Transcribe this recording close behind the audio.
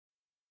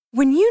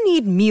When you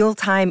need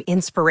mealtime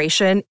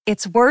inspiration,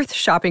 it's worth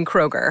shopping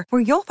Kroger,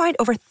 where you'll find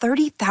over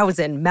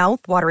 30,000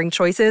 mouth-watering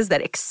choices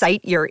that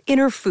excite your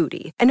inner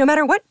foodie. And no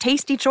matter what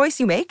tasty choice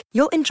you make,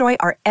 you'll enjoy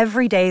our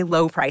everyday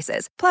low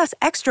prices, plus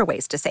extra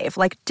ways to save,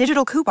 like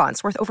digital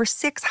coupons worth over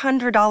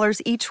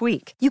 $600 each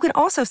week. You can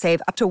also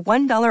save up to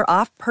 $1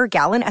 off per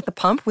gallon at the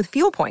pump with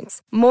fuel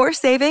points. More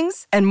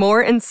savings and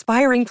more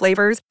inspiring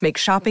flavors make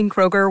shopping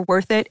Kroger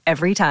worth it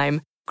every time.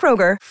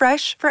 Kroger,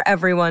 fresh for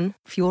everyone.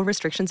 Fuel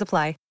restrictions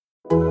apply.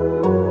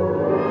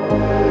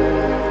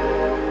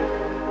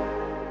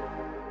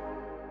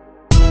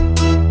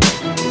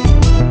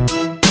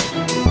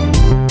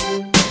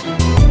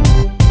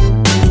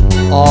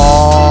 All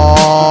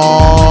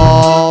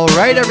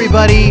right,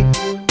 everybody.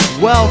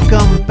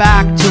 Welcome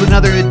back to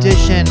another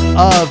edition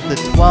of the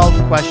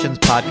 12 Questions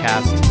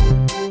podcast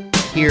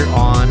here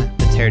on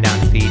the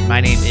Teardown feed.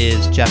 My name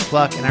is Jeff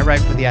Gluck, and I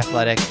write for The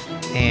Athletic.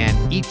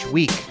 And each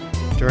week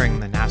during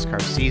the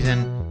NASCAR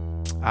season,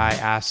 I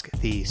ask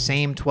the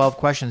same 12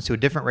 questions to a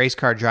different race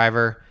car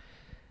driver.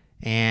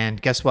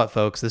 And guess what,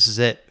 folks? This is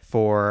it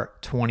for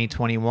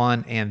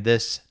 2021 and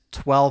this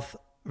 12th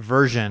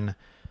version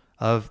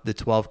of the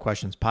 12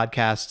 Questions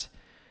podcast.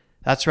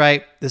 That's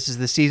right. This is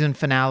the season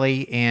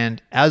finale.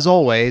 And as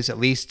always, at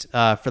least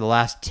for the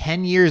last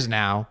 10 years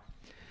now,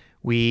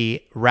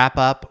 we wrap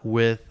up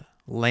with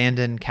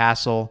Landon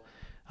Cassill.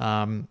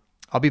 I'll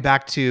be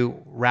back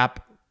to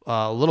wrap put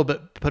a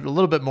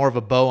little bit more of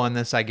a bow on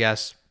this, I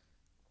guess,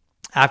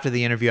 after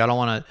the interview. I don't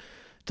want to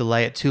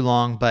delay it too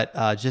long, but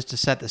just to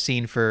set the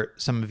scene for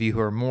some of you who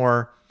are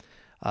more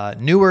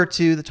newer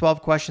to the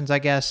 12 questions, I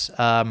guess.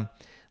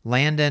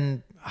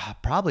 Landon,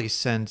 probably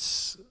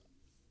since,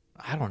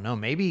 I don't know,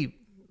 maybe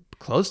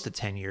close to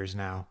 10 years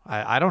now.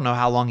 I don't know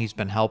how long he's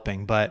been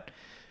helping, but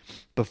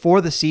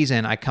before the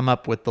season, I come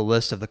up with the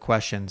list of the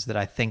questions that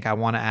I think I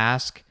want to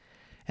ask,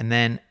 and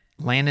then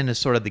Landon is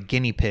sort of the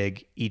guinea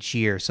pig each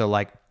year. So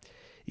like,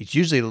 it's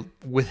usually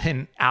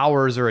within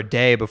hours or a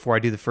day before I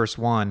do the first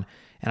one,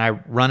 and I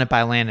run it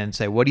by Landon and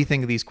say, what do you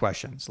think of these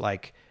questions?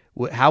 Like,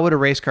 how would a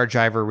race car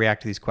driver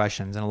react to these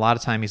questions? And a lot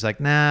of time he's like,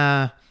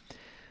 nah,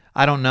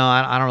 I don't know.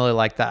 I don't really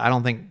like that. I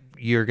don't think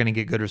you're going to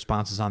get good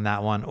responses on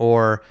that one.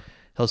 Or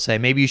he'll say,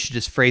 maybe you should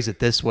just phrase it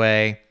this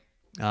way.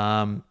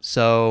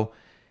 So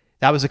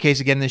that was the case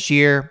again this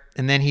year.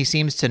 And then he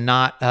seems to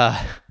not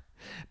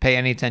pay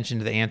any attention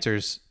to the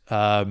answers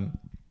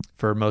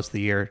for most of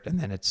the year. And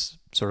then it's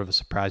sort of a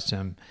surprise to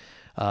him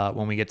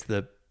when we get to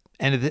the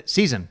end of the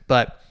season.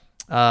 But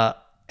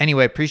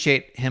anyway,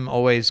 appreciate him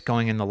always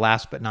going in the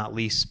last but not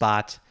least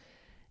spot.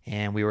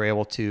 And we were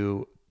able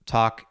to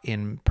talk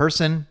in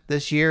person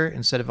this year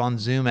instead of on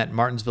Zoom at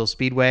Martinsville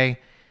Speedway.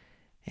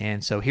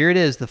 And so here it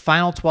is, the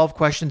final 12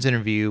 questions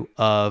interview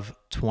of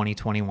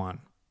 2021.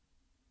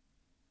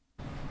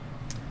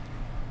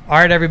 All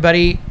right,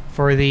 everybody,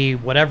 for the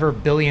whatever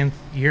billionth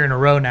year in a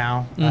row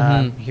now,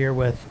 here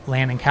with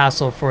Landon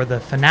Cassill for the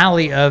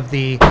finale of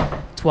the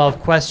 12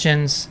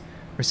 questions.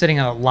 We're sitting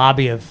in a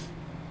lobby of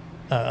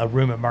a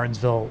room at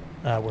Martinsville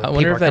where I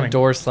wonder if that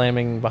door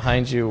slamming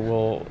behind you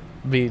will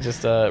be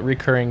just a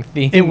recurring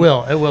theme. It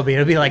will be.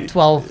 It'll be like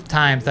 12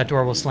 times that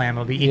door will slam.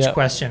 It'll be each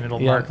question. It'll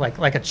mark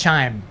like a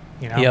chime,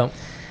 you know? Yep.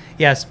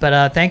 Yes,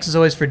 but thanks as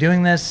always for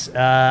doing this.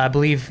 I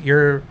believe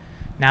you're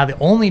now the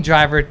only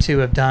driver to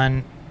have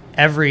done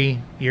every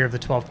year of the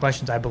 12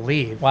 questions, I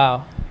believe.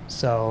 Wow.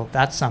 So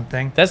that's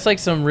something. That's like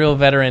some real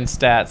veteran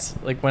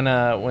stats. Like when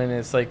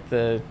it's like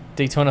the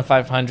Daytona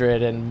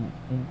 500 and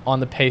on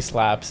the pace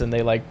laps, and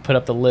they like put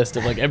up the list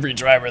of like every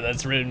driver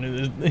that's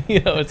ridden.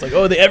 It's like,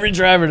 every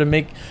driver to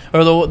make,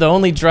 or the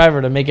only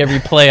driver to make every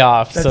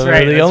playoff. That's so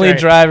right, the that's only right.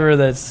 driver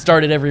that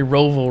started every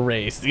Roval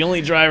race. The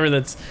only driver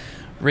that's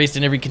raced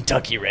in every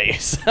Kentucky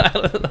race.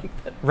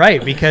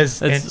 Right,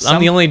 because I'm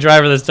the only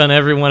driver that's done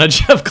every one of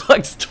Jeff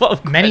Gluck's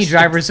 12 many questions.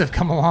 drivers have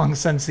come along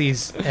since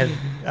these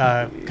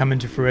have come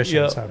into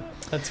fruition. Yep. So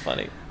That's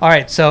funny. all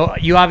right, so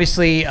you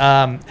obviously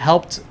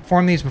helped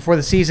form these before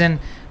the season,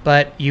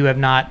 but you have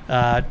not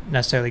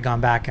necessarily gone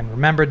back and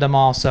remembered them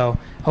all, so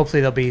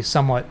hopefully they'll be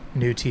somewhat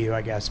new to you,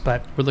 I guess.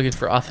 But We're looking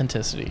for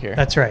authenticity here.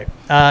 that's right.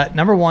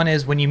 Number one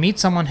is, when you meet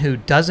someone who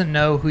doesn't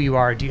know who you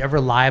are, do you ever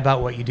lie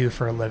about what you do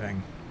for a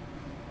living?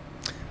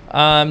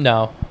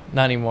 No,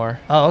 not anymore.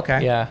 Oh,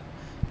 okay. Yeah.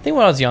 I think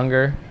when I was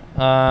younger,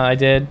 I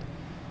did.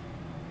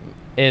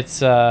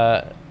 It's,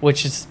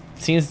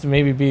 seems to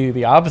maybe be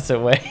the opposite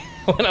way.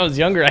 When I was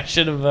younger, I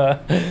should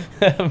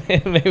have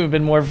maybe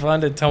been more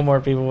fun to tell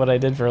more people what I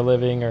did for a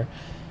living, or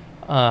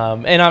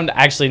and I'm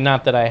actually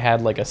not that I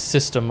had like a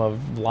system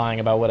of lying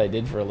about what I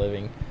did for a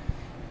living,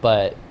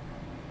 but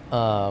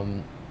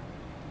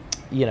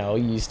you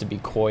used to be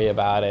coy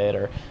about it,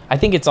 or I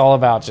think it's all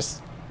about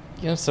just,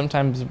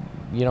 sometimes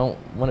you don't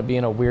want to be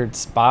in a weird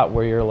spot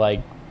where you're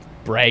like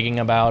bragging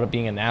about it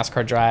being a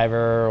NASCAR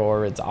driver,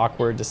 or it's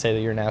awkward to say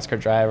that you're a NASCAR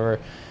driver.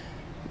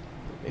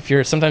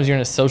 Sometimes you're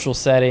in a social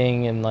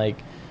setting and like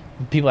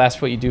people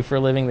ask what you do for a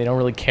living, they don't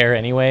really care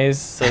anyways.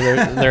 So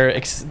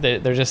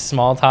they're just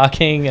small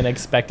talking and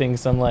expecting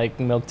some like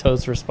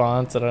milquetoast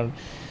response.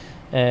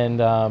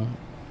 And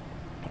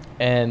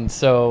And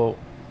so,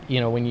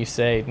 when you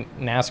say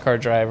NASCAR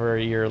driver,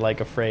 you're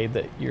like afraid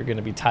that you're going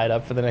to be tied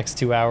up for the next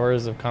 2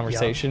 hours of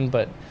conversation. Yep.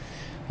 But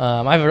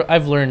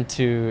I've learned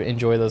to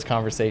enjoy those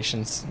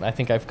conversations. I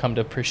think I've come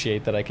to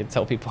appreciate that I could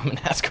tell people I'm a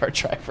NASCAR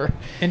driver.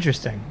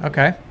 Interesting.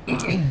 Okay.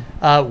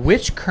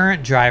 Which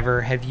current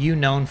driver have you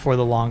known for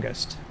the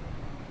longest?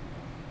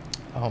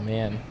 Oh,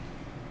 man.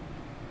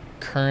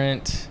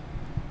 Current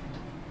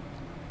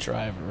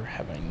driver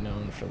have I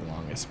known for the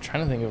longest? I'm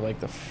trying to think of like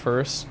the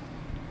first,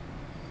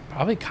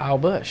 probably Kyle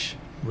Busch.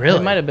 Really?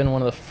 It might have been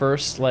one of the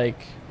first like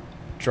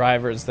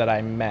drivers that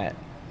I met.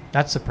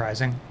 That's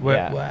surprising.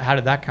 Yeah. How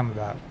did that come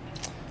about?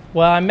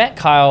 Well, I met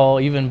Kyle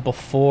even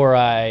before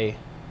I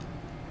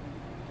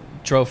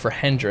drove for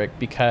Hendrick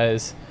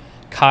because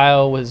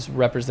Kyle was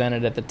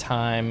represented at the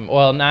time.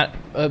 Well,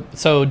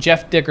 so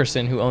Jeff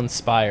Dickerson, who owns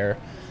Spire,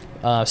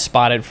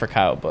 spotted for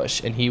Kyle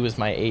Busch, and he was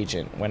my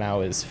agent when I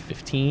was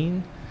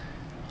 16.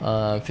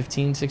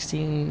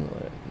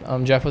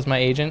 Jeff was my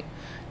agent.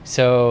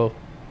 So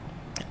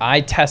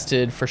I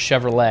tested for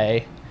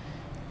Chevrolet,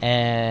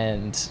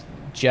 and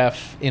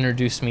Jeff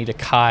introduced me to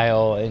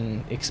Kyle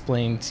and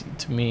explained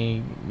to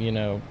me,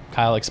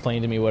 Kyle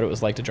explained to me what it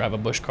was like to drive a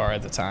Busch car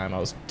at the time. I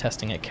was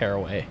testing at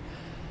Caraway.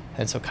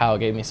 And so Kyle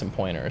gave me some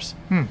pointers.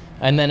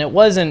 And then it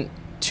wasn't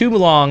too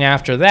long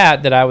after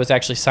that I was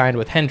actually signed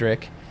with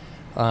Hendrick.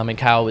 And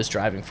Kyle was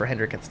driving for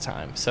Hendrick at the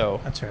time.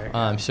 So that's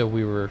right. So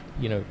we were,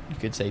 you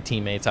could say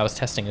teammates. I was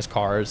testing his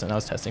cars, and I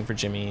was testing for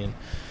Jimmy.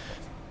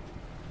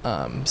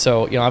 And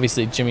so,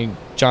 obviously Jimmy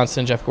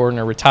Johnson, Jeff Gordon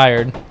are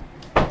retired.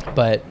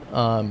 But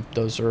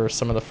those are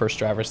some of the first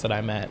drivers that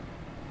I met.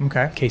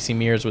 Okay. Casey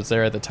Mears was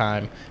there at the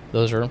time.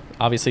 Those are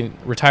obviously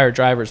retired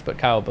drivers, but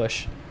Kyle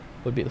Busch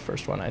would be the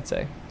first one, I'd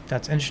say.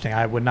 That's interesting.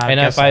 I would not have And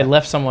guessed if I that.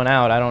 left someone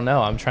out, I don't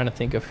know. I'm trying to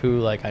think of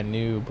who I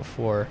knew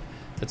before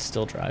that's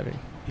still driving.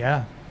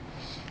 Yeah.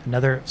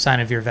 Another sign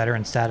of your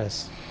veteran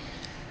status.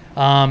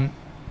 Can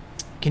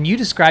you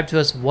describe to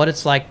us what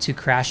it's like to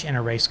crash in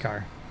a race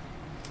car?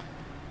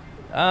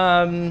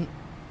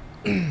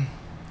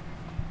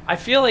 I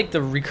feel like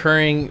the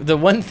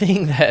one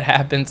thing that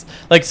happens,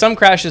 like some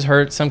crashes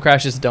hurt, some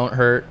crashes don't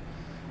hurt.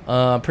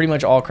 Pretty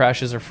much all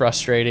crashes are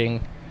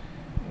frustrating.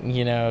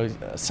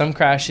 Some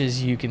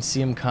crashes you can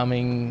see them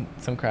coming,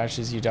 some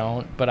crashes you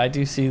don't. But I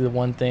do think the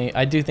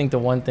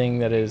one thing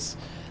that is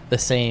the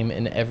same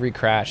in every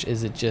crash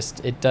is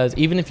it does,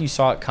 even if you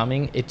saw it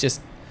coming, it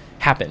just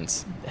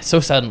happens so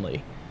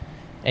suddenly.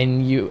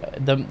 And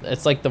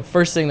it's like the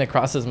first thing that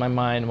crosses my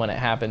mind when it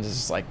happens is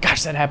just like,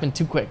 gosh, that happened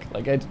too quick.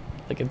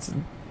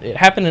 It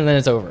happened and then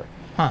it's over.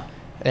 Huh.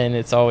 And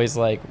it's always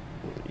like,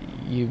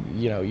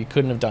 you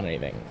couldn't have done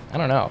anything. I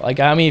don't know.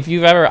 If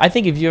you've ever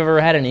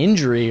had an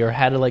injury or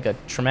had a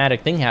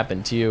traumatic thing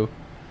happen to you,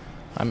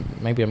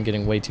 maybe I'm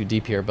getting way too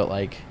deep here, but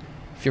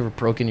if you ever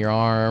broken your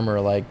arm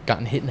or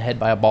gotten hit in the head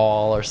by a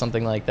ball or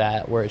something like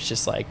that, where it's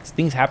just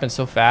things happen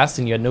so fast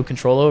and you had no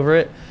control over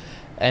it,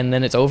 and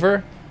then it's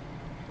over.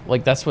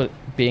 That's what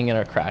being in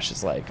a crash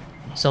is like.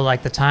 So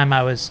the time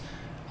I was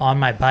on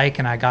my bike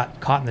and I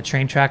got caught in the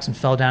train tracks and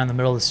fell down in the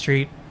middle of the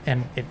street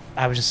and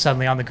I was just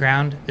suddenly on the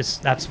ground.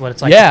 That's what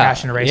it's like to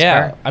crash in a race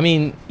car.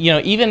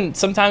 Even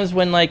sometimes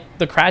when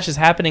the crash is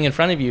happening in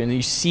front of you and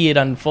you see it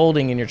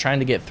unfolding and you're trying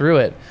to get through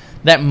it,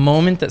 that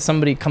moment that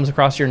somebody comes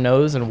across your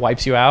nose and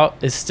wipes you out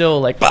is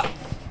still it's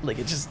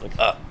just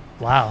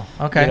Wow.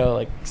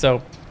 Okay.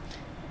 So.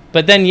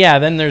 But then,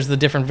 then there's the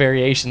different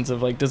variations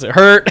of does it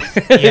hurt?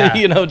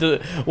 Yeah.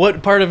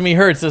 What part of me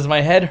hurts? Does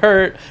my head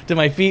hurt? Do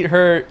my feet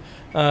hurt?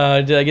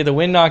 Did I get the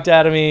wind knocked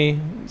out of me?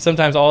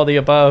 Sometimes all of the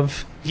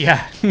above.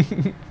 Yeah.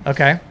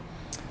 Okay.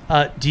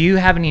 Do you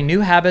have any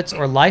new habits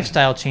or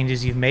lifestyle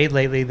changes you've made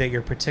lately that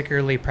you're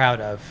particularly proud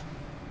of?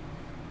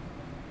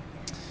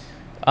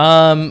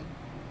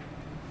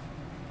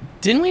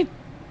 Didn't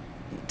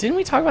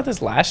we talk about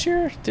this last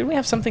year? Didn't we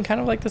have something kind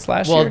of like this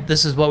last year? Well,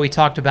 this is what we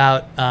talked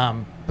about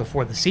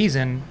before the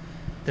season.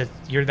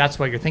 That's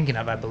what you're thinking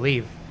of, I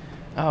believe.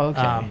 Oh,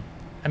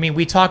 okay.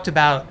 We talked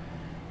about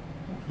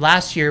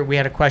last year. We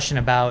had a question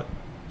about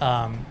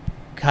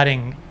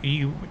cutting.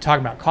 You were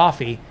talking about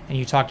coffee, and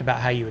you talked about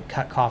how you would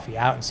cut coffee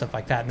out and stuff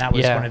like that, and that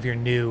was one of your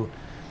new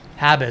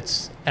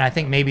habits. And I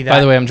think maybe that.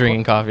 By the way, I'm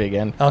drinking coffee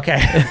again. Okay.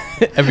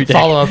 Every day.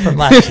 Follow up from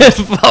last year.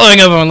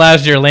 Following up on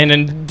last year,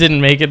 Landon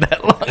didn't make it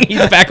that long.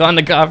 He's back on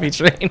the coffee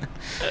train.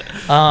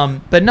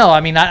 But no,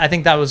 I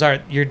think that was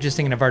you're just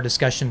thinking of our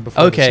discussion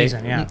before the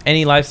season. Yeah.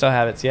 Any lifestyle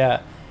habits?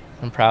 Yeah,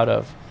 I'm proud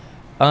of.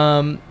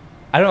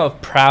 I don't know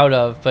if proud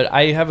of, but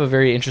I have a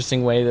very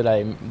interesting way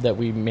that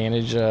we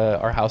manage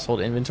our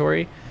household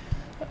inventory.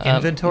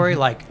 Inventory,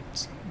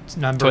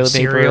 number toilet of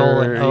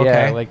cereal,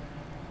 paper,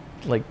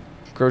 like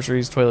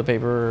groceries, toilet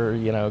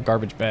paper,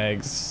 garbage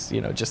bags,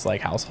 just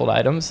household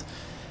items.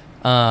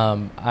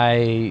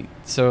 I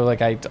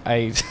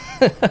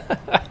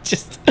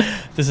just,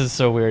 this is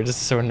so weird. This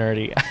is so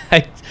nerdy.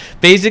 I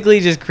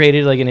basically just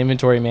created an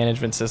inventory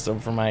management system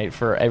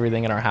for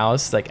everything in our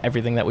house,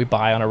 everything that we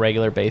buy on a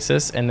regular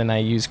basis. And then I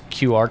use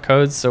QR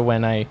codes. So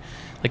when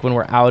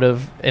we're out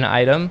of an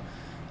item,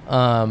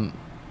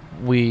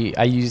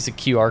 I use a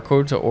QR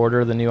code to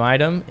order the new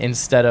item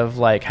instead of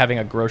like having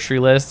a grocery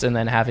list and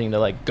then having to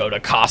like go to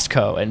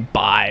Costco and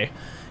buy,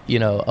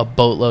 a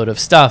boatload of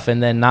stuff,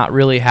 and then not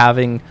really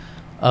having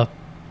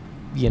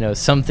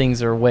some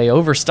things are way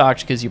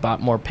overstocked because you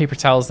bought more paper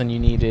towels than you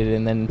needed,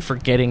 and then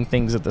forgetting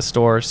things at the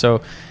store.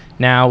 So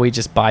now we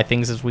just buy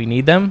things as we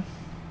need them.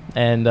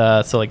 And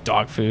so like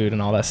dog food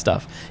and all that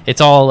stuff,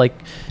 it's all like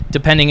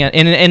depending on,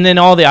 and then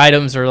all the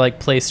items are like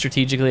placed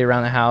strategically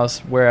around the house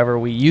wherever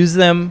we use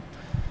them.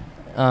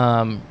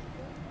 So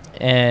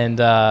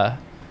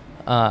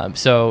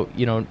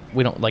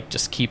we don't like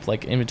just keep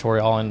like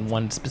inventory all in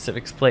one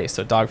specific place.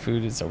 So dog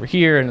food is over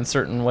here in a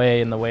certain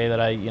way, in the way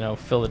that I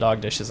fill the dog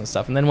dishes and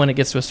stuff. And then when it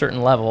gets to a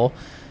certain level,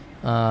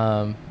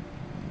 I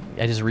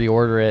just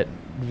reorder it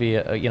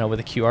via with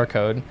a QR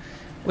code.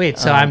 Wait,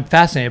 so I'm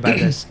fascinated by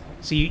this.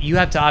 So you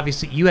have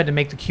to you had to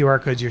make the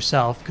QR codes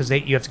yourself because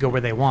you have to go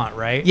where they want,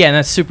 right? Yeah, and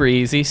that's super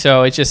easy.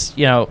 So it's just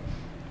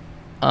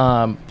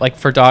like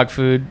for dog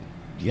food,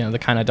 the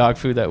kind of dog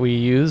food that we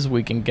use,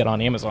 we can get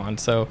on Amazon.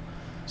 So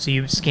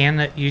you scan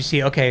that, you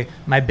see, okay,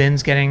 my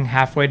bin's getting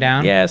halfway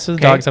down. Yeah, so the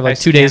dogs have like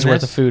 2 days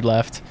worth of food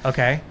left.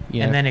 Okay,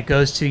 and then it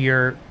goes to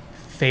your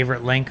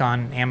favorite link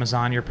on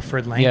Amazon, your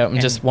preferred link. Yeah, and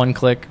just one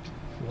click.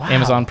 Wow,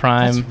 Amazon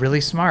Prime. That's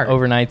really smart.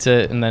 Overnights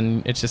it, and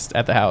then it's just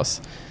at the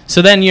house.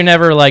 So then you're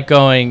never like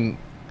going,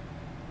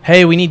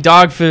 hey, we need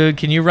dog food.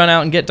 Can you run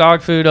out and get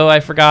dog food? Oh,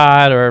 I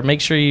forgot. Or make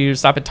sure you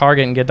stop at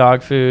Target and get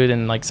dog food.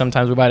 And like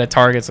sometimes we buy it at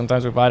Target,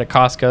 sometimes we buy it at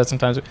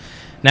Costco.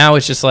 Now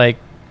it's just like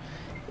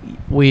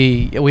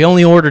we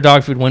only order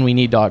dog food when we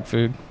need dog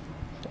food.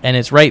 And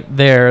it's right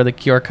there. The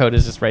QR code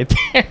is just right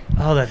there.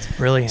 Oh, that's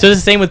brilliant. So it's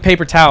the same with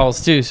paper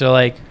towels too. So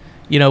like,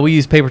 we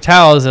use paper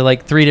towels at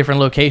like 3 different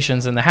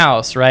locations in the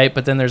house, right?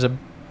 But then there's a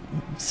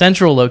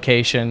central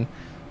location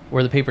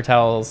where the paper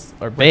towels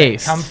are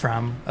based. Where they come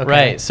from. Okay.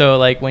 Right. So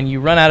like when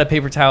you run out of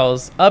paper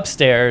towels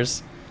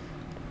upstairs,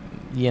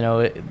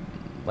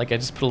 like I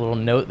just put a little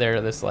note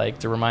there that's like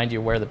to remind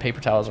you where the paper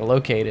towels are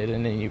located,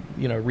 and then you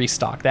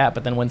restock that.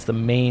 But then once the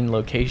main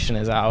location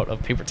is out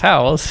of paper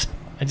towels,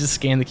 I just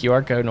scan the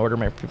QR code and order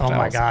my paper towels. Oh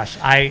my gosh.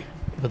 I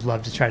would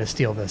love to try to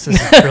steal this. This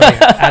is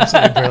brilliant.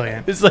 Absolutely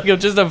brilliant. It's like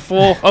just a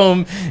full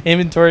home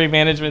inventory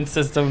management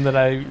system that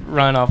I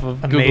run off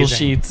of Google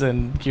Sheets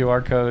and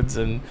QR codes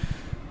and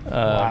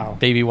wow.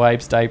 Baby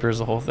wipes, diapers,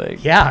 the whole thing.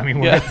 Yeah, I mean,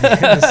 we're in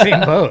the same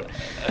boat.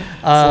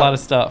 It's a lot of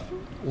stuff.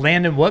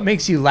 Landon, what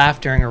makes you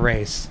laugh during a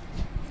race?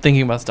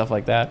 Thinking about stuff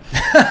like that.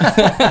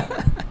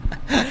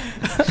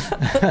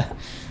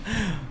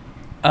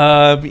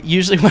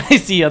 Usually when I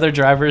see other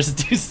drivers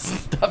do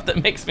stuff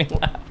that makes me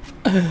laugh.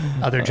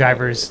 Other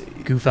drivers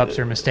goof ups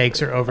or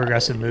mistakes or over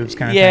aggressive moves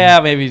kind of thing? Yeah,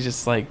 maybe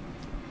just like,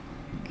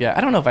 I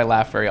don't know if I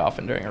laugh very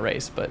often during a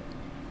race, but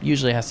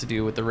usually has to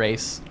do with the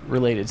race,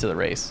 related to the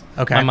race.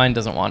 Okay. My mind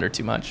doesn't wander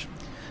too much.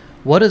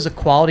 What is a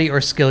quality or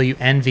skill you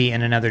envy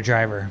in another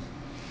driver?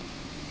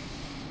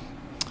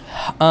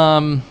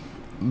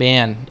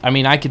 Man, I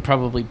mean, I could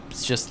probably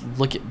just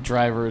look at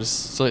drivers,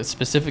 so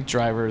specific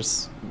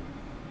drivers.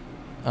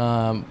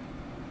 Kyle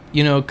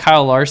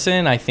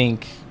Larson, I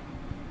think.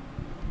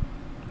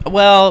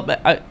 Well,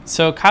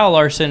 so Kyle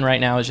Larson right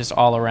now is just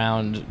all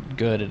around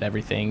good at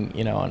everything,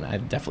 and I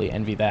definitely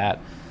envy that.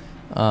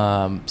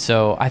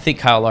 So I think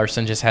Kyle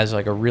Larson just has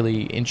like a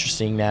really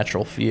interesting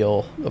natural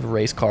feel of a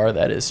race car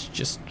that is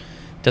just,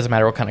 doesn't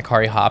matter what kind of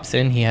car he hops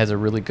in, he has a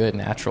really good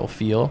natural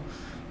feel.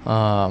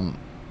 I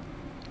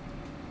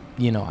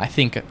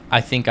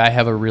think I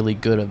have a really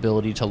good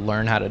ability to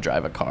learn how to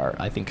drive a car.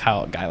 I think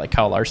a guy like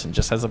Kyle Larson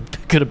just has a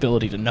good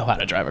ability to know how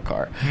to drive a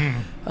car.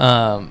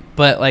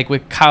 But like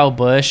with Kyle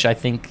Busch, I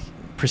think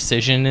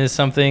precision is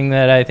something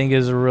that I think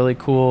is a really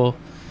cool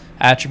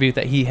attribute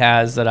that he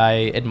has that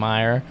I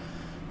admire.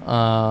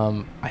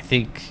 I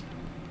think,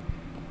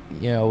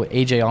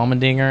 AJ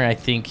Allmendinger, I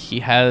think he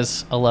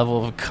has a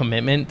level of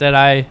commitment that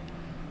I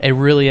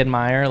really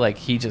admire. Like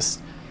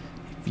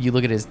if you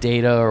look at his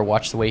data or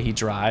watch the way he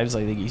drives,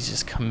 I think he's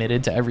just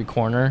committed to every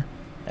corner,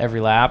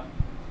 every lap.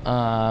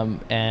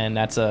 And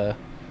that's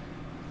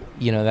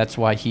that's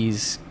why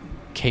he's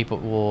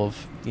capable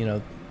of,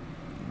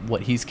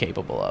 what he's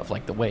capable of,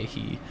 like the way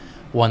he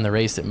won the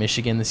race at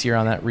Michigan this year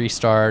on that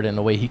restart and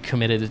the way he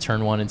committed to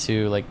turn 1 and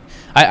 2. Like,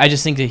 I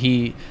just think that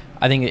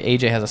I think that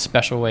AJ has a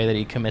special way that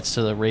he commits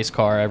to the race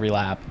car every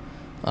lap,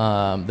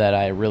 that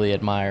I really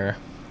admire.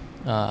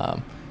 I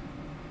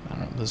don't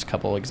know, there's a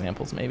couple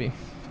examples maybe.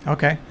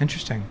 Okay,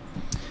 interesting.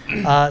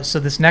 So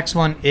this next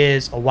one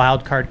is a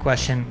wild card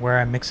question where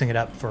I'm mixing it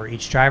up for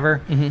each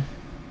driver. Mm-hmm.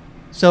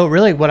 So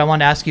really what I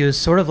wanted to ask you is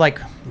sort of like,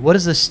 what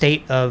is the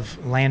state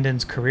of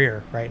Landon's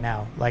career right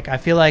now? Like, I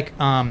feel like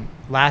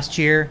last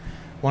year,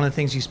 one of the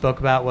things you spoke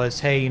about was,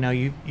 hey,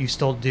 you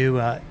still do,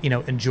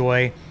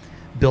 enjoy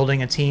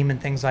building a team and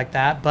things like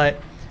that.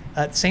 But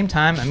at the same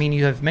time, I mean,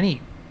 you have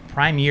many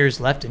prime years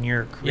left in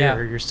your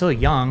career. Yeah. You're still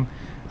young.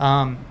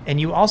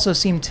 And you also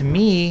seem to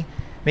me,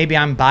 maybe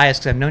I'm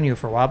biased because I've known you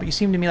for a while, but you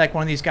seem to me like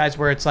one of these guys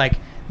where it's like,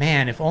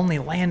 man, if only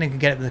Landon could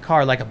get in the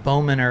car like a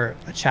Bowman or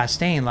a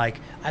Chastain, like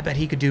I bet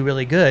he could do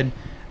really good.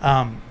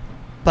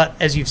 But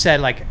as you've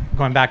said, like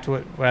going back to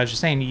what I was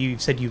just saying, you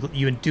said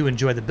you do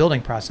enjoy the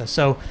building process.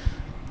 So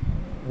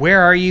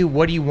where are you?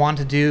 What do you want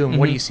to do? And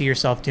what do you see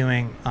yourself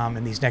doing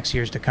in these next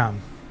years to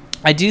come?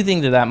 I do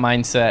think that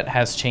mindset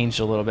has changed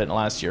a little bit in the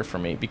last year for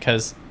me,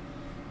 because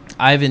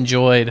I've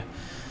enjoyed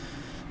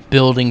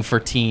building for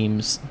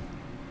teams.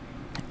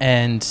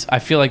 And I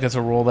feel like that's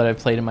a role that I've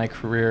played in my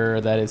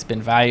career that has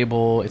been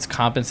valuable. It's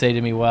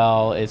compensated me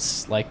well.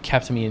 It's like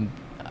kept me in,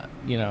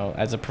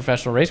 as a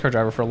professional race car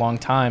driver for a long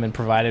time and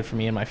provided for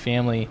me and my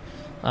family.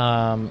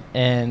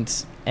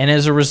 And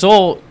as a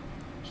result,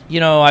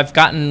 I've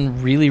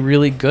gotten really,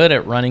 really good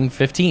at running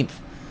 15th.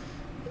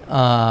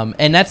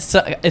 And that's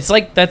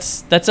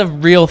a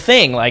real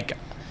thing. Like,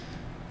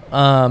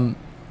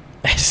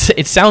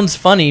 it sounds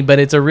funny, but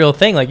it's a real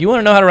thing. Like, you want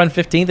to know how to run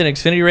 15th in an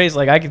Xfinity race?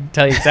 Like, I can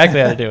tell you exactly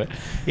how to do it.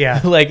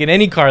 Yeah. Like in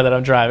any car that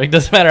I'm driving, it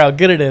doesn't matter how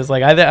good it is.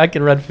 Like I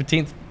can run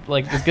 15th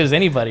like as good as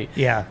anybody.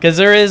 Yeah. Because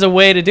there is a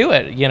way to do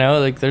it.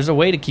 Like there's a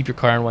way to keep your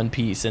car in one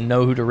piece and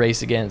know who to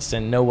race against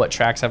and know what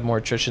tracks have more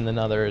attrition than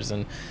others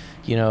and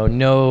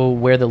know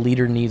where the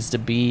leader needs to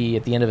be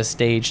at the end of a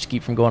stage to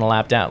keep from going a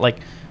lap down. Like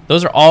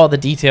those are all the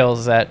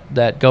details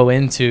that go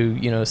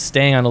into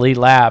staying on the lead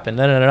lap and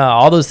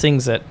all those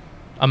things that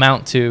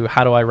amount to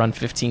how do I run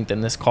 15th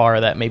in this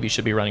car that maybe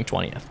should be running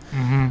 20th,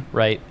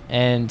 right?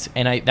 And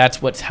that's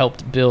what's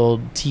helped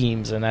build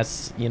teams, and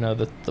that's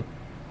the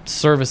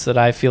service that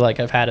I feel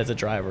like I've had as a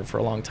driver for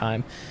a long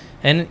time,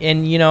 and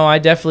I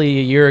definitely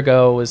a year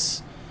ago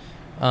was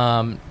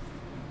not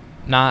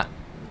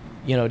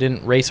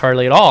didn't race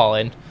hardly at all,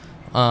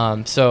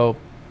 and so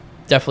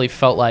definitely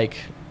felt like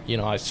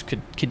I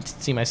could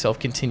see myself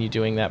continue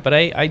doing that, but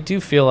I do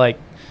feel like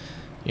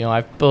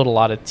I've built a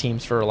lot of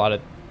teams for a lot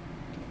of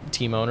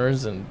team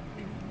owners, and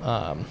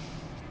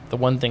the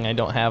one thing I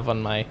don't have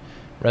on my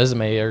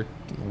resume are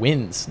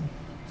wins.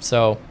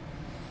 So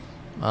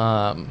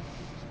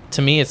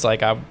to me it's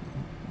like I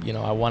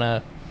want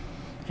to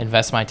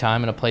invest my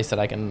time in a place that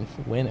I can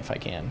win if I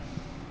can.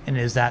 And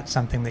is that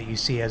something that you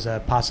see as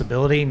a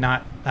possibility?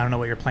 I don't know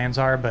what your plans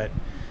are, but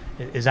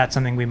is that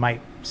something we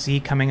might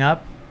see coming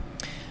up?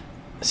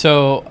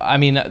 So I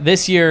mean,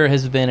 this year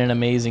has been an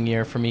amazing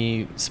year for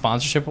me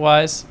sponsorship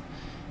wise,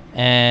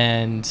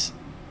 and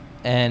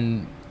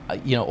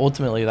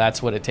ultimately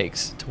that's what it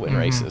takes to win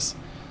races,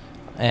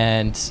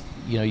 and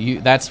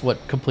that's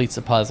what completes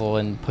the puzzle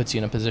and puts you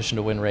in a position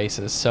to win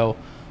races. So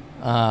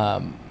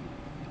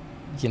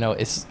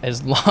it's,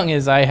 as long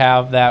as I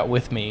have that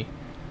with me,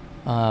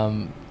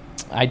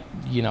 I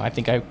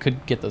think I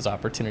could get those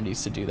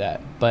opportunities to do that,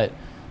 but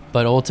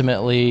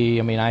ultimately,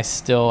 I mean, I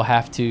still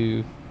have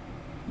to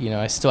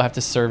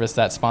service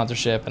that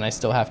sponsorship, and I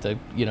still have to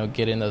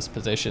get in those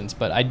positions,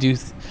 but I do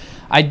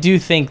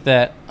think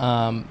that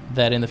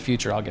that in the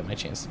future I'll get my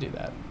chance to do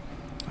that.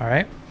 All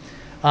right.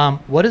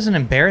 What is an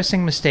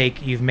embarrassing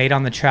mistake you've made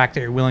on the track that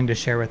you're willing to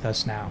share with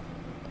us now?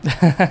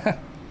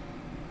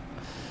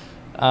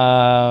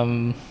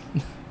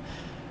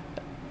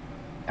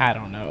 I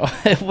don't know.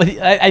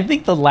 I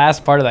think the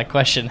last part of that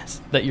question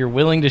is that you're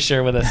willing to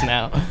share with us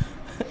now.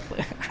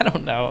 I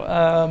don't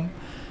know.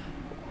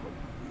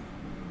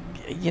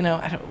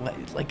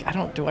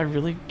 Do I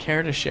really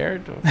care to share?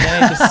 Can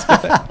I just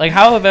skip it? Like,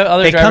 how about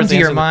other they drivers? They come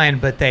to your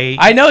mind, but they...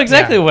 I know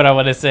exactly what I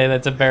want to say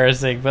that's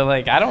embarrassing, but,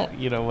 like, I don't,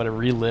 want to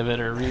relive it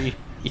or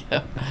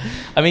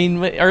I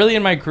mean, early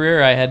in my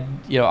career, I had,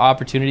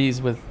 opportunities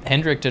with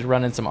Hendrick to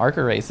run in some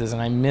ARCA races,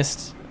 and I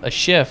missed a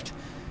shift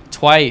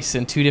twice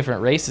in 2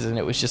 different races, and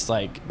it was just,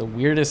 like, the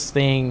weirdest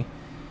thing.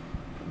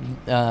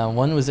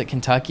 One was at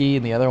Kentucky,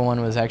 and the other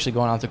one was actually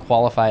going out to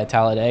qualify at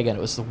Talladega, and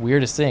it was the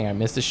weirdest thing. I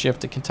missed a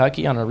shift to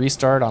Kentucky on a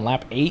restart on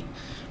lap 8,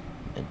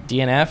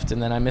 DNF'd,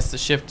 and then I missed the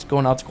shift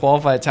going out to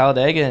qualify at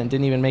Talladega and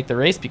didn't even make the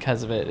race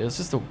because of it. It was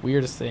just the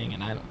weirdest thing,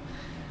 and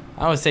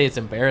I would say it's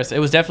embarrassing.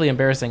 It was definitely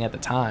embarrassing at the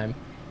time.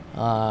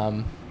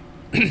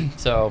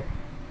 So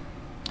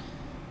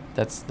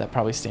that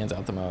probably stands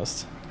out the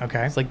most.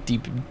 Okay. It's like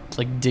deep,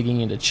 like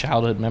digging into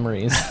childhood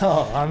memories.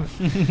 I'll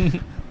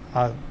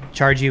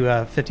charge you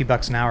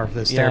 $50 an hour for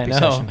this therapy I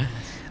know. session.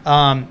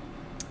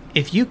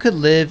 If you could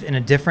live in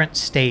a different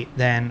state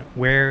than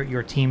where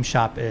your team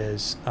shop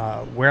is,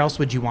 where else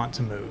would you want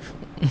to move?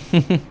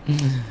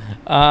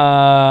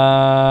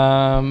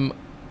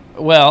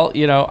 Well,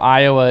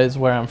 Iowa is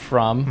where I'm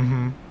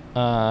from,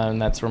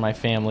 and that's where my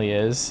family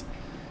is,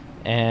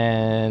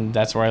 and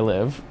that's where I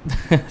live.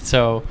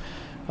 So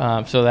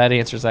that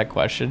answers that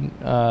question.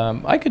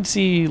 I could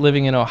see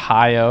living in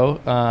Ohio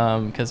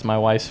because my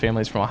wife's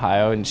family's from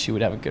Ohio, and she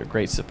would have a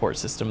great support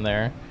system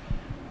there.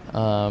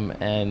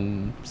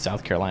 And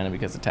South Carolina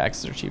because the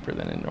taxes are cheaper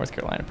than in North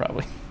Carolina,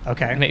 probably.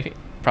 Okay. Maybe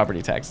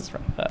property taxes.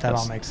 That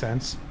all makes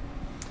sense.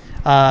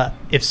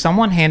 If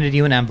someone handed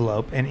you an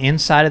envelope and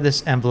inside of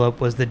this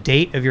envelope was the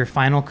date of your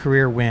final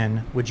career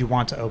win, would you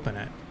want to open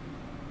it?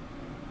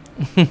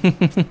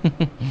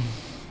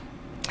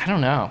 I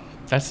don't know.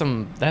 That's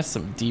some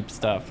deep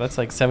stuff. That's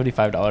like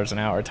 $75 an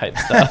hour type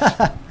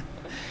stuff.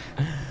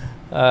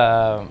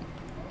 But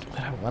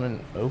I want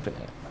to open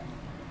it.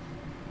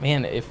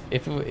 Man, if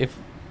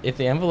if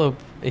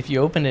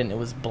you opened it and it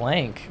was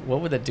blank,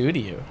 what would that do to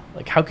you?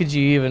 Like, how could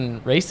you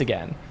even race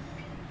again?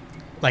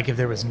 Like if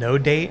there was no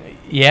date?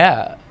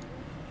 Yeah.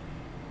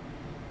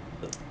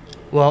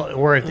 Well,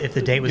 or if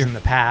the date was in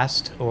the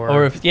past,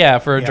 or if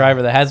for a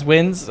driver that has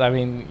wins, I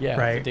mean, if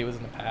the date was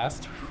in the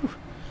past. Whew.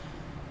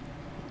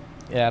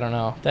 Yeah, I don't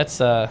know. That's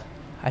I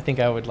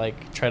think I would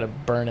like try to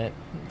burn it.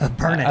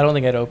 Burn it. I don't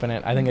think I'd open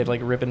it. I think I'd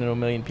like rip it into a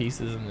million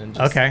pieces and then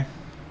just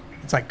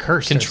It's like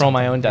cursed. Control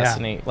my own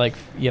destiny. Yeah. Like,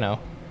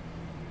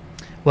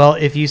 Well,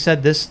 if you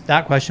said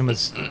that question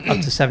was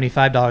up to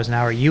 $75 an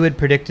hour, you had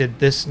predicted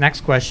this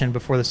next question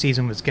before the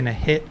season was going to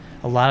hit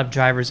a lot of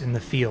drivers in the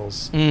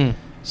fields.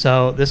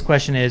 So this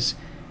question is,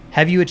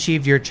 have you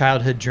achieved your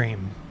childhood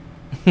dream?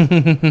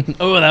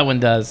 Oh, that one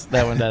does.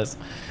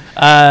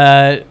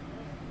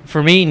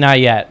 For me, not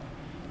yet.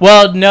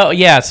 Well, no,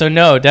 so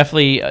no,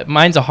 definitely.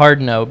 Mine's a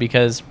hard no,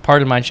 because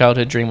part of my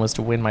childhood dream was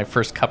to win my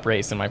first Cup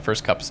race and my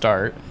first Cup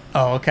start.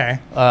 Oh, okay.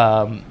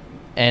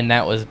 And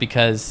that was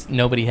because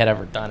nobody had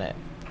ever done it.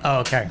 Oh,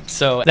 okay.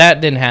 So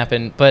that didn't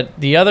happen. But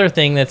the other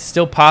thing that's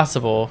still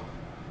possible,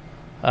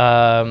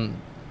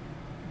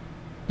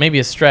 maybe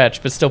a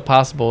stretch, but still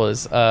possible,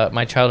 is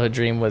my childhood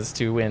dream was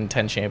to win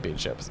 10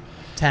 championships.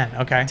 10,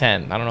 okay.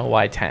 10. I don't know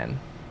why 10.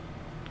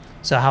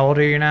 So how old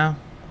are you now?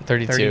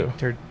 32.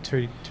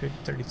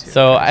 32.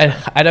 So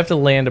I'd have to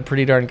land a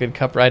pretty darn good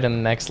Cup ride in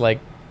the next, 1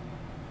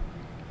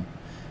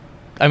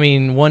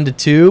 to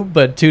 2,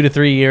 but 2 to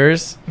 3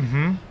 years.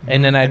 Mm-hmm.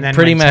 And then I'd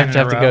pretty much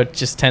have to go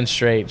just 10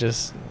 straight,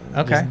 just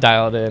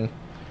dial it in.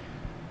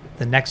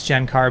 The next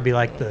gen car would be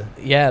like the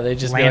they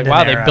just Landon be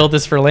like, wow, era. they built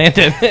this for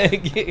Landon.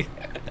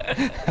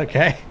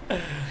 Okay.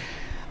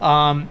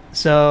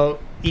 So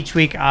each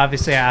week,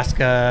 obviously, I ask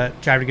a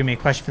driver to give me a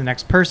question for the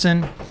next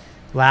person.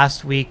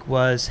 Last week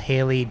was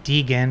Haley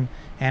Deegan,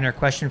 and her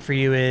question for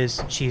you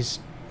is, she's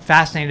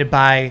fascinated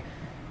by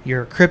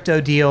your crypto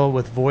deal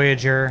with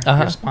Voyager,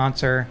 your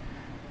sponsor.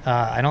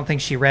 I don't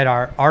think she read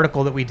our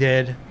article that we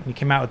did when you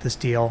came out with this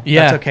deal.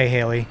 Yeah. That's okay,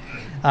 Haley.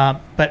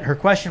 But her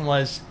question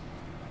was,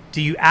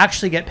 do you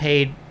actually get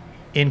paid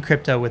in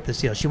crypto with this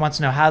deal? She wants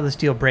to know how this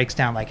deal breaks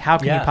down. Like, how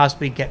can you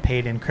possibly get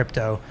paid in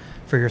crypto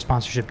for your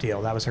sponsorship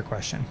deal? That was her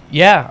question.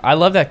 Yeah, I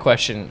love that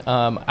question.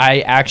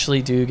 I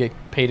actually do get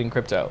paid in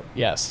crypto.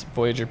 Yes,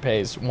 Voyager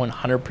pays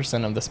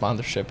 100% of the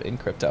sponsorship in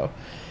crypto.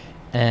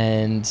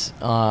 And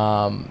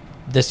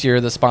this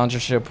year the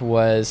sponsorship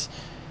was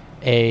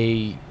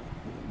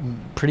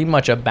pretty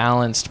much a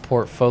balanced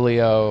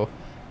portfolio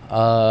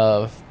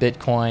of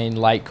Bitcoin,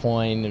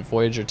 Litecoin, and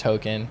Voyager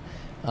token.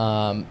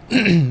 And,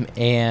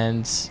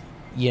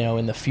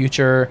 in the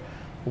future,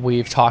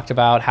 we've talked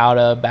about how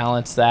to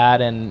balance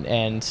that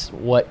and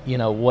what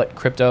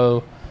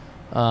crypto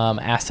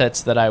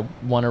assets that I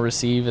want to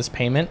receive as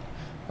payment.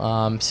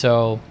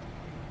 Really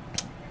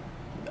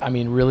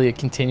a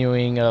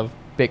continuing of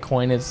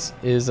Bitcoin is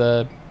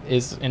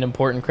an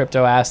important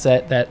crypto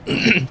asset that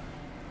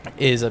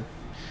is a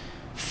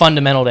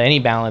fundamental to any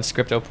balanced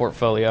crypto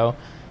portfolio.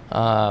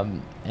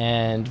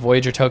 And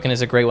Voyager token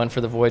is a great one for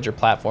the Voyager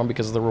platform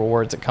because of the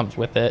rewards that comes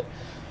with it.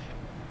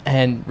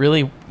 And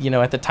really,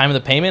 at the time of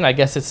the payment, I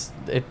guess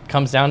it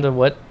comes down to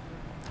what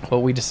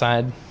we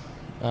decide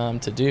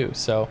to do.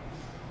 So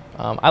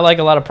I like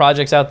a lot of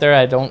projects out there.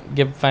 I don't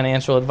give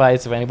financial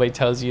advice. If anybody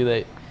tells you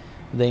that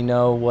they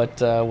know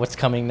what's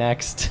coming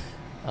next,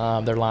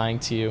 they're lying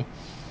to you.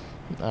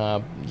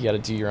 You got to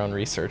do your own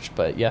research.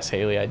 But yes,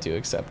 Haley, I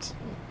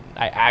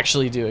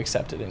actually do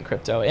accept it in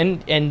crypto.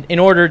 And in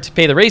order to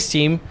pay the race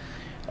team,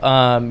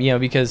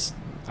 because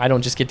I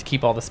don't just get to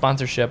keep all the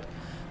sponsorship,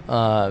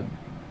 I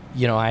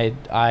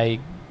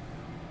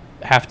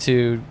have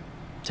to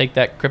take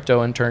that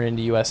crypto and turn it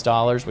into US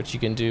dollars, which you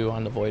can do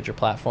on the Voyager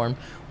platform,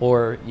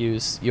 or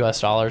use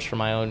US dollars for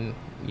my own,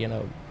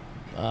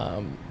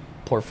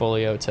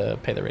 portfolio to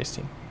pay the race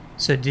team.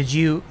 So did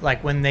you,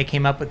 when they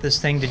came up with this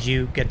thing, did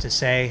you get to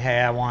say, hey,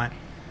 I want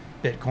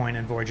Bitcoin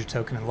and Voyager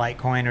token and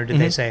Litecoin, or did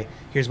they say,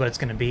 here's what it's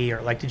going to be,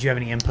 or did you have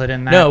any input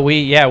in that? No,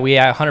 we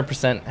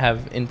 100%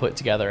 have input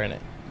together in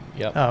it.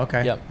 Yep. Oh,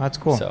 okay. Yep. That's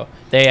cool. So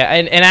they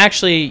and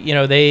actually,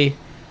 they,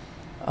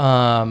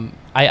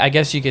 I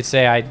guess you could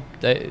say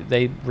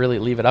they really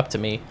leave it up to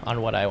me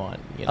on what I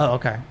want. Oh,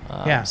 okay.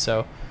 Yeah.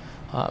 So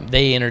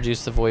they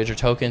introduced the Voyager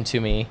token to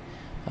me,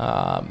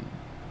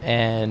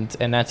 and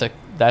that's a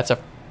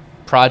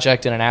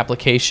project and an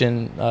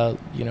application, a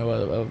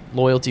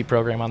loyalty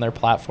program on their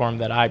platform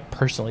that I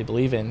personally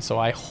believe in. So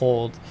I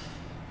hold,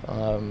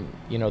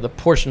 the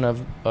portion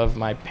of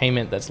my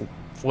payment that's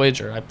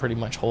Voyager, I pretty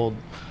much hold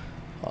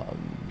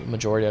the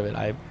majority of it.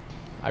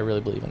 I really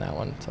believe in that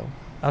one. So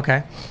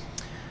okay.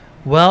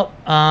 Well,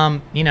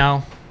 I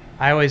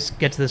always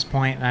get to this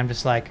point and I'm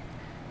just like,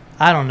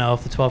 I don't know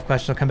if the 12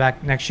 questions will come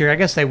back next year. I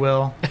guess they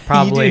will,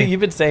 probably.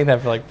 You've been saying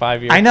that for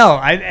 5 years. I know.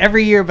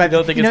 Every year, but I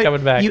don't think it's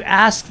coming back. You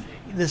ask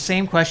the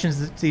same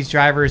questions to these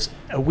drivers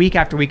week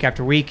after week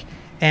after week,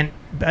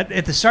 but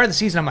at the start of the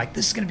season, I'm like,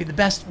 this is going to be the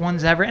best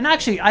ones ever. And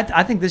actually,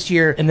 I think this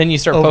year, and then you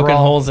start overall, poking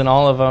holes in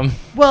all of them.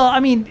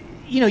 Well,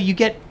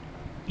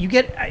 you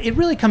it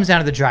really comes down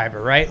to the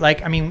driver, right?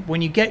 Like, I mean,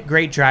 when you get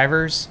great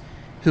drivers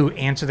who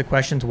answer the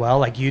questions well,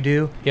 like you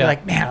do, you're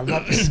like, man, I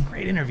love this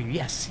great interview.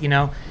 Yes,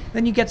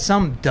 Then you get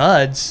some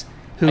duds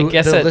who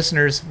the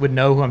listeners would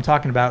know who I'm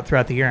talking about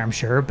throughout the year, I'm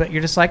sure. But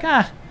you're just like,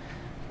 I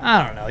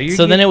don't know.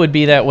 Then it would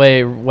be that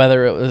way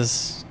whether it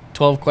was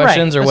 12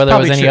 questions or whether it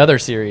was any other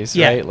series,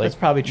 yeah, right? That's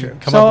probably true.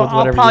 Come up with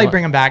whatever I'll probably you want.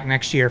 bring them back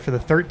next year for the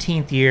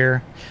 13th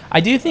year. I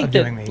do think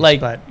that, these,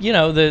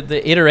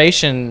 the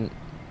iteration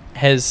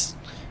has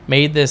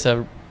made this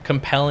a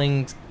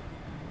compelling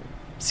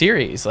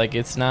series. Like,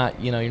 it's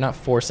not, you're not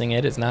forcing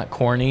it. It's not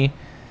corny.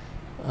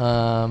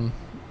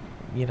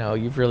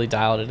 You've really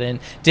dialed it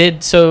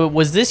in. So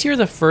was this year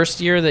the first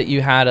year that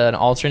you had an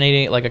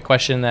alternating, like a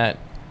question that...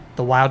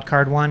 The wild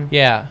card one?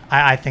 Yeah.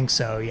 I think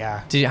so,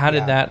 yeah. How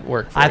did that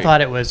work for you? I thought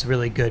it was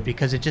really good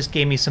because it just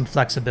gave me some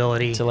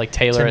flexibility to like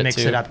tailor to mix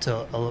it up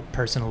to a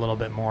person a little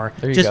bit more.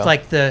 There you just go.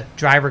 Like the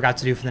driver got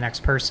to do for the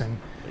next person.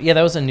 Yeah,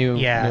 that was a new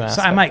aspect.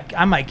 So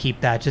I might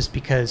keep that just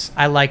because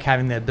I like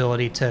having the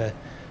ability to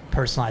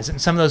personalize it.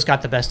 And some of those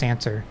got the best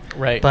answer.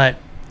 Right. But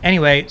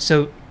anyway,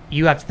 so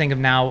you have to think of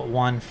now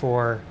one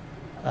for...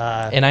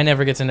 and I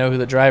never get to know who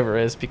the driver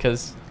is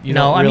because you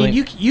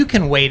you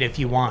can wait if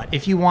you want.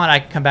 If you want, I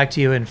can come back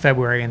to you in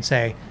February and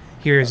say,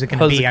 "Here's it going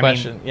to be." The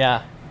question.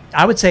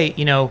 I would say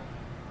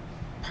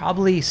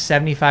probably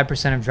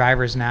 75% of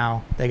drivers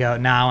now they go,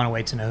 "No, I want to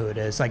wait to know who it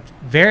is." Like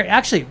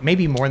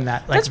maybe more than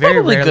that. Like that's very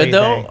probably rarely good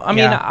though. I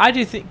mean, I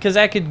do think because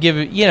that could give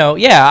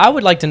I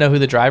would like to know who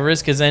the driver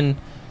is because then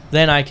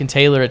I can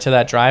tailor it to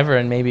that driver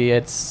and maybe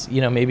it's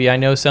maybe I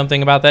know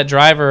something about that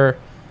driver.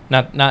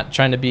 Not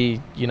trying to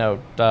be,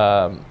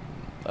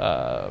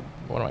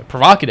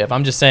 provocative.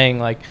 I'm just saying,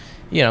 like,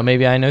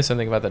 maybe I know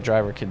something about that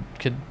driver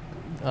could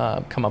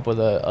come up with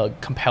a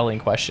compelling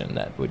question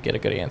that would get a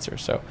good answer.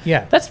 So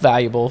yeah, that's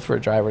valuable for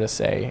a driver to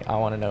say, I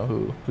want to know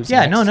who's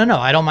yeah, next. No,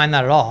 I don't mind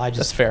that at all.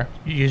 That's fair.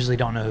 Usually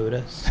don't know who it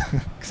is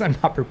because I'm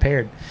not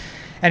prepared.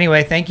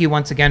 Anyway, thank you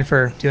once again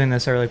for doing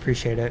this. I really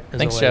appreciate it.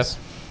 Thanks, always.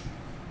 Jeff.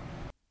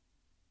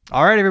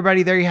 All right,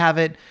 everybody, there you have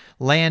it.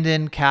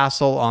 Landon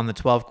Castle on the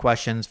 12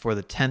 questions for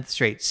the 10th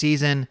straight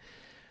season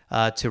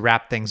to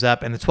wrap things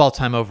up. And the 12th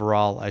time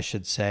overall, I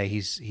should say.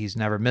 He's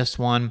never missed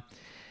one.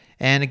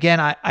 And again,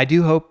 I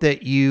do hope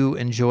that you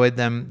enjoyed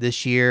them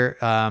this year.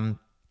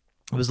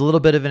 It was a little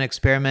bit of an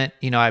experiment.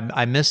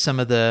 I missed some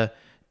of the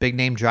big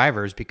name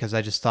drivers because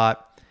I just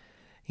thought,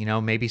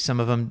 maybe some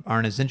of them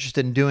aren't as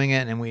interested in doing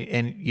it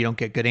and you don't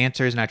get good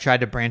answers. And I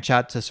tried to branch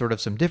out to sort of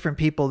some different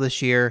people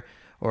this year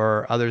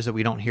or others that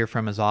we don't hear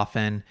from as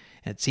often.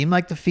 And it seemed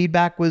like the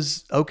feedback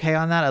was okay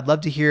on that. I'd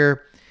love to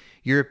hear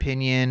your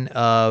opinion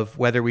of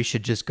whether we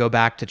should just go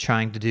back to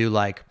trying to do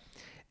like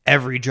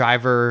every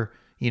driver,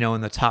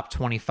 in the top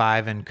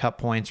 25 in Cup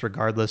points,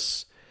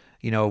 regardless,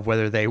 of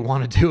whether they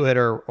want to do it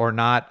or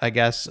not, I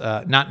guess.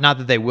 Not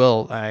that they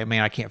will. I mean,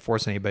 I can't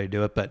force anybody to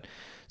do it, but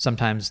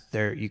sometimes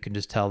you can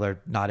just tell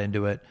they're not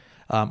into it.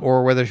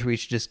 Or whether we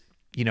should just,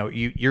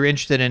 you're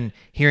interested in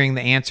hearing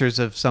the answers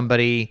of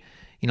somebody,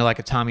 like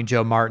a Tommy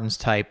Joe Martins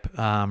type,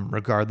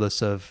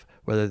 regardless of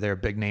whether they're a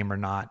big name or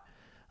not.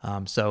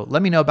 So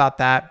let me know about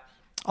that.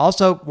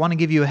 Also, want to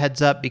give you a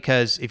heads up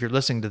because if you're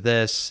listening to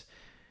this,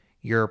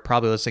 you're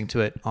probably listening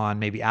to it on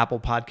maybe Apple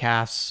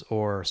Podcasts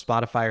or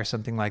Spotify or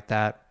something like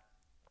that.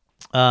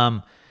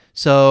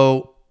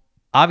 So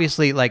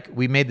obviously, like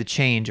we made the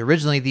change.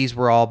 Originally, these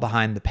were all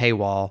behind the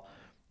paywall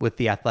with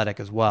The Athletic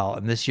as well.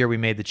 And this year we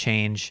made the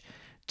change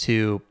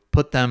to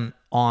put them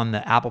on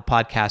the Apple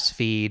Podcast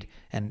feed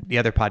and the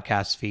other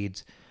podcast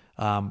feeds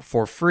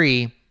for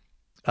free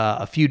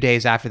a few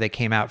days after they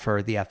came out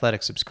for The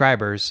Athletic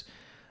subscribers.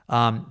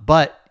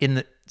 But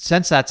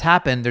since that's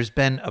happened, there's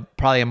been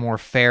probably a more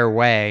fair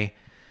way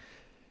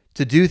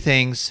to do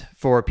things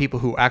for people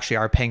who actually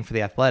are paying for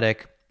The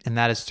Athletic, and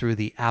that is through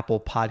the Apple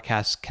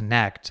Podcasts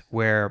Connect,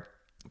 where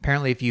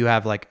apparently if you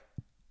have like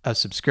a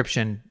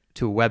subscription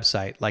to a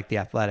website like The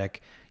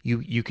Athletic,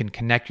 you can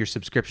connect your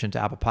subscription to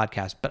Apple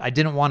Podcasts. But I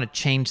didn't want to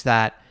change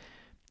that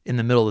in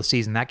the middle of the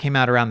season. That came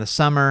out around the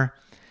summer,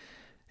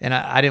 and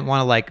I didn't want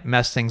to like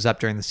mess things up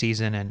during the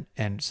season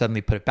and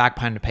suddenly put it back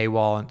behind the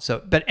paywall. And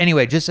so, but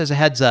anyway, just as a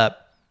heads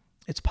up,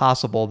 it's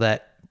possible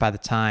that by the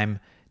time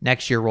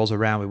next year rolls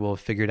around, we will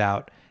have figured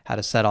out how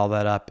to set all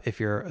that up if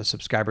you're a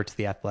subscriber to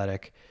The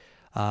Athletic.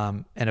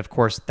 And of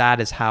course, that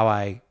is how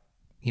I,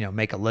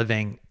 make a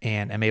living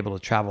and am able to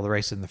travel the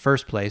races in the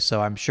first place.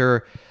 So I'm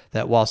sure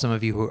that while some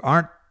of you who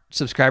aren't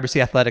subscribers to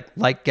The Athletic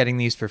like getting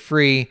these for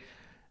free,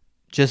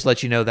 just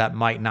let you know that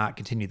might not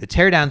continue. The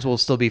teardowns will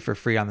still be for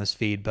free on this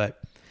feed,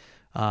 but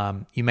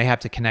you may have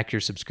to connect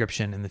your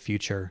subscription in the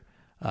future.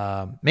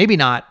 Maybe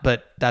not,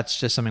 but that's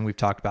just something we've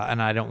talked about.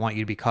 And I don't want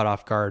you to be caught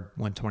off guard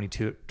when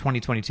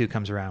 2022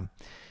 comes around,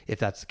 if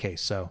that's the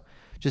case. So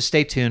just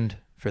stay tuned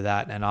for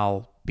that, and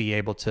I'll be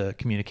able to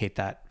communicate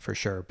that for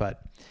sure.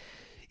 But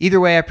either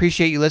way, I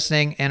appreciate you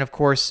listening. And of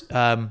course,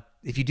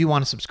 if you do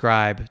want to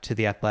subscribe to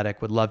The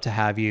Athletic, would love to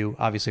have you.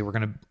 Obviously, we're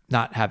going to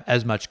not have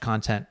as much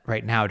content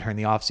right now during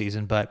the off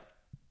season, but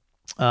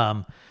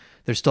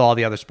there's still all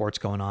the other sports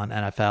going on,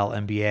 NFL,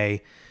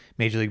 NBA,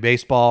 Major League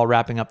Baseball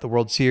wrapping up the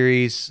World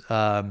Series,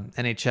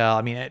 NHL.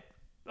 I mean,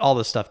 all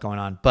this stuff going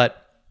on.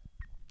 But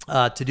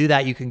to do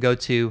that, you can go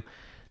to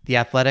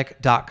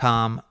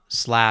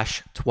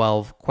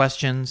theathletic.com/12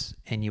 questions,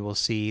 and you will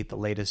see the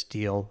latest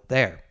deal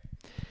there.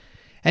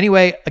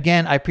 Anyway,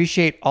 again, I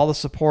appreciate all the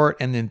support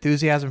and the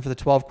enthusiasm for the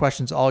 12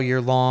 questions all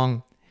year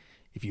long.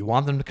 If you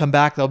want them to come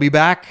back, they'll be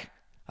back.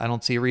 I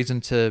don't see a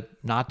reason to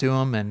not do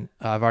them, and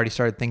I've already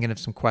started thinking of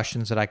some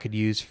questions that I could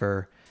use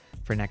for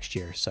next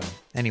year. So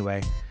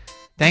anyway,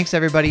 thanks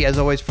everybody as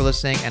always for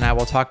listening, and I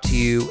will talk to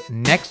you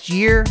next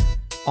year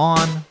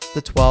on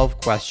the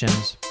 12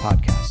 Questions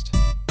podcast.